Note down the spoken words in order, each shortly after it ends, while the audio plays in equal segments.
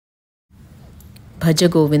Bhaja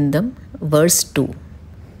Govindam, verse 2.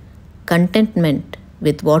 Contentment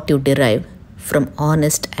with what you derive from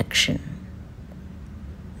honest action.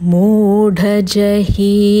 Moodha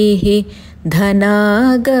jahihi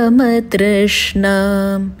dhanagama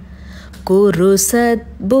trishnam kuru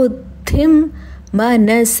sadbuddhim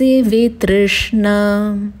manasi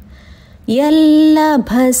vitrishnam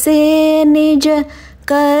yallabhase nija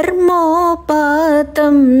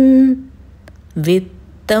karmopatam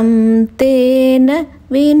vittam tena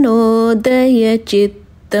vinodaya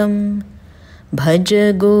chittam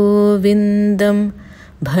Bhaja Govindam,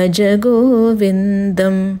 Bhaja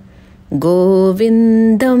Govindam,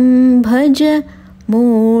 Govindam Bhaja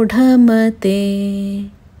Moodhamate.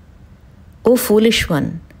 O foolish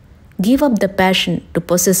one, give up the passion to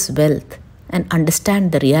possess wealth and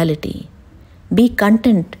understand the reality. Be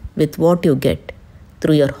content with what you get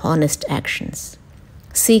through your honest actions.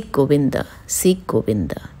 Seek Govinda, seek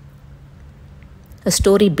Govinda. A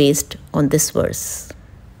story based on this verse.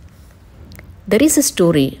 There is a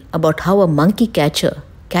story about how a monkey catcher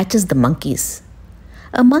catches the monkeys.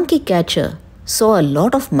 A monkey catcher saw a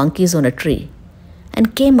lot of monkeys on a tree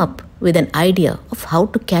and came up with an idea of how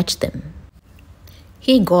to catch them.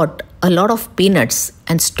 He got a lot of peanuts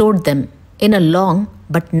and stored them in a long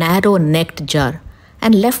but narrow-necked jar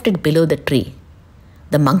and left it below the tree.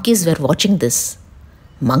 The monkeys were watching this.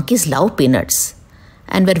 Monkeys love peanuts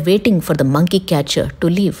and were waiting for the monkey catcher to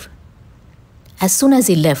leave. As soon as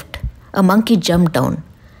he left, a monkey jumped down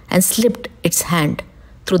and slipped its hand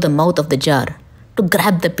through the mouth of the jar to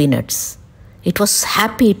grab the peanuts. It was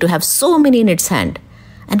happy to have so many in its hand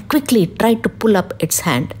and quickly tried to pull up its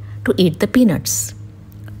hand to eat the peanuts.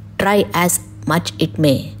 Try as much it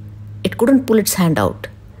may, it couldn't pull its hand out.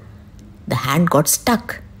 The hand got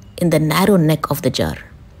stuck in the narrow neck of the jar.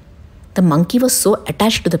 The monkey was so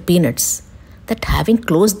attached to the peanuts that having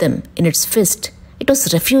closed them in its fist, it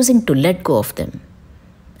was refusing to let go of them.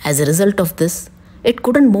 As a result of this, it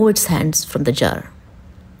couldn't move its hands from the jar.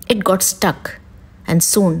 It got stuck, and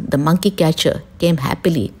soon the monkey catcher came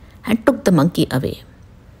happily and took the monkey away.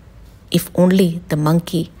 If only the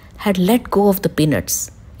monkey had let go of the peanuts,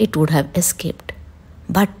 it would have escaped.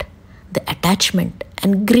 But the attachment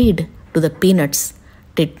and greed to the peanuts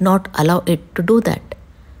did not allow it to do that,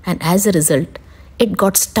 and as a result, it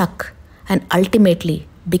got stuck and ultimately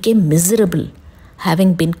became miserable,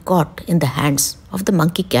 having been caught in the hands of the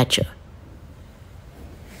monkey catcher.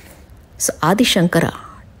 So Adi Shankara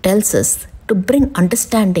tells us to bring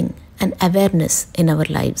understanding and awareness in our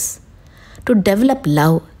lives, to develop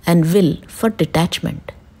love and will for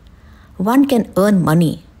detachment. One can earn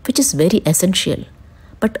money, which is very essential,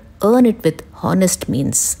 but earn it with honest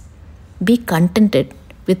means. Be contented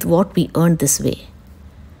with what we earn this way.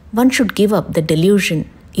 One should give up the delusion,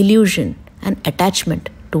 illusion, and attachment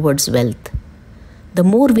towards wealth. The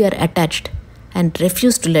more we are attached and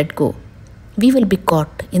refuse to let go, we will be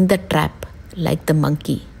caught in the trap like the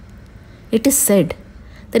monkey. It is said,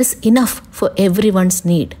 there is enough for everyone's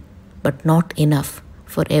need, but not enough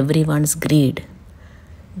for everyone's greed.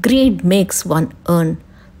 Greed makes one earn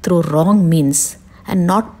through wrong means and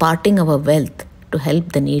not parting our wealth to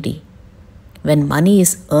help the needy. When money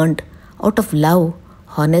is earned out of love,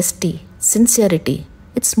 honesty, sincerity,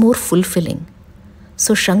 it's more fulfilling.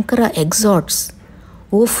 So Shankara exhorts,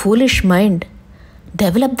 O foolish mind,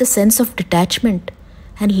 develop the sense of detachment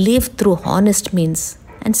and live through honest means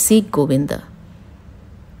and seek Govinda.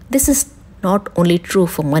 This is not only true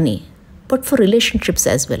for money, but for relationships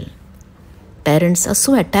as well. Parents are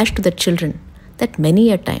so attached to their children that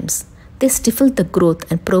many a times they stifle the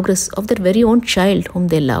growth and progress of their very own child whom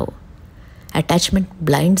they love. Attachment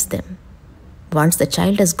blinds them. Once the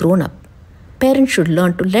child has grown up, parents should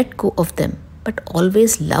learn to let go of them, but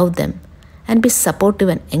always love them and be supportive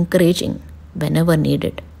and encouraging whenever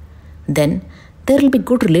needed. Then there will be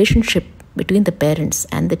good relationship between the parents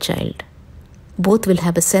and the child. Both will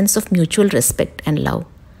have a sense of mutual respect and love,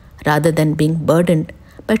 rather than being burdened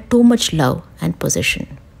by too much love and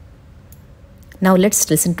possession. Now let's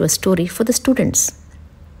listen to a story for the students.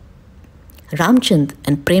 Ramchand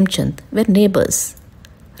and Premchand were neighbors.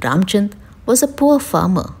 Ramchand was a poor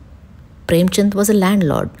farmer. Premchand was a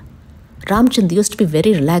landlord. Ramchand used to be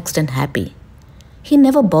very relaxed and happy. He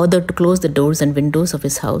never bothered to close the doors and windows of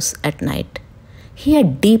his house at night. He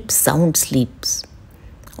had deep, sound sleeps.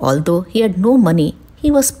 Although he had no money,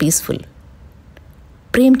 he was peaceful.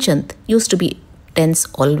 Premchand used to be tense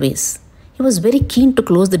always. He was very keen to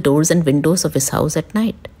close the doors and windows of his house at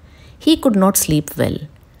night. He could not sleep well.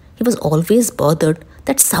 He was always bothered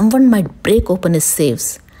that someone might break open his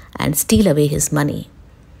safes and steal away his money.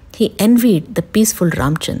 He envied the peaceful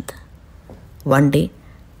Ramchand. One day,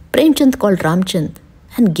 Premchand called Ramchand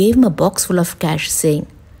and gave him a box full of cash, saying,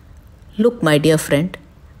 "Look, my dear friend,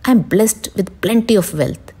 I am blessed with plenty of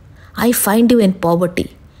wealth. I find you in poverty,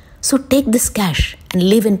 so take this cash and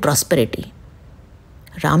live in prosperity."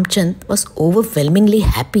 Ramchand was overwhelmingly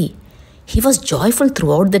happy. He was joyful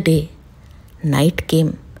throughout the day. Night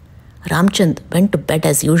came. Ramchand went to bed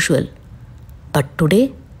as usual. But today,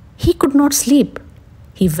 he could not sleep.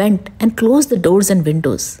 He went and closed the doors and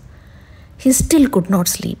windows. He still could not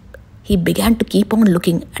sleep. He began to keep on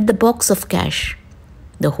looking at the box of cash.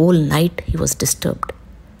 The whole night he was disturbed.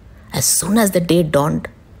 As soon as the day dawned,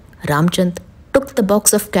 Ramchand took the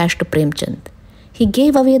box of cash to Premchand. He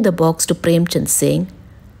gave away the box to Premchand, saying,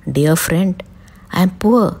 "Dear friend, I am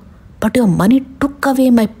poor, but your money took away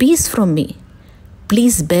my peace from me.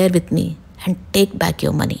 Please bear with me and take back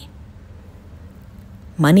your money."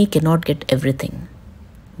 Money cannot get everything.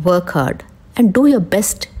 Work hard and do your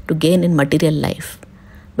best to gain in material life,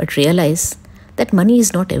 but realize that money is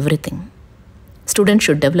not everything. Students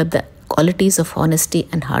should develop the qualities of honesty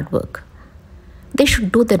and hard work. They should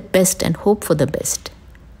do their best and hope for the best.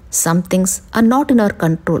 Some things are not in our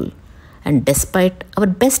control, and despite our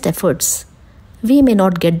best efforts, we may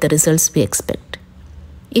not get the results we expect.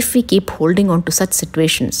 If we keep holding on to such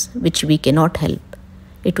situations which we cannot help,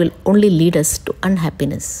 it will only lead us to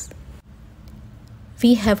unhappiness.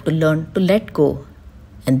 We have to learn to let go,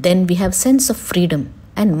 and then we have sense of freedom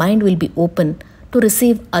and mind will be open to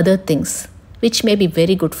receive other things which may be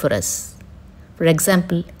very good for us. For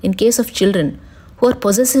example, in case of children who are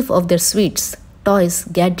possessive of their sweets, toys,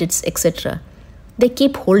 gadgets, etc., they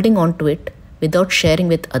keep holding on to it without sharing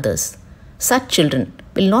with others. Such children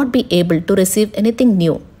will not be able to receive anything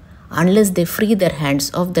new unless they free their hands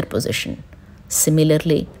of their possession.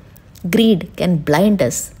 Similarly, greed can blind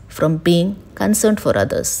us from being concerned for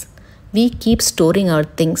others. We keep storing our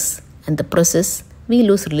things, and the process we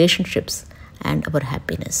lose relationships and our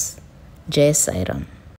happiness. Jai Sai Ram.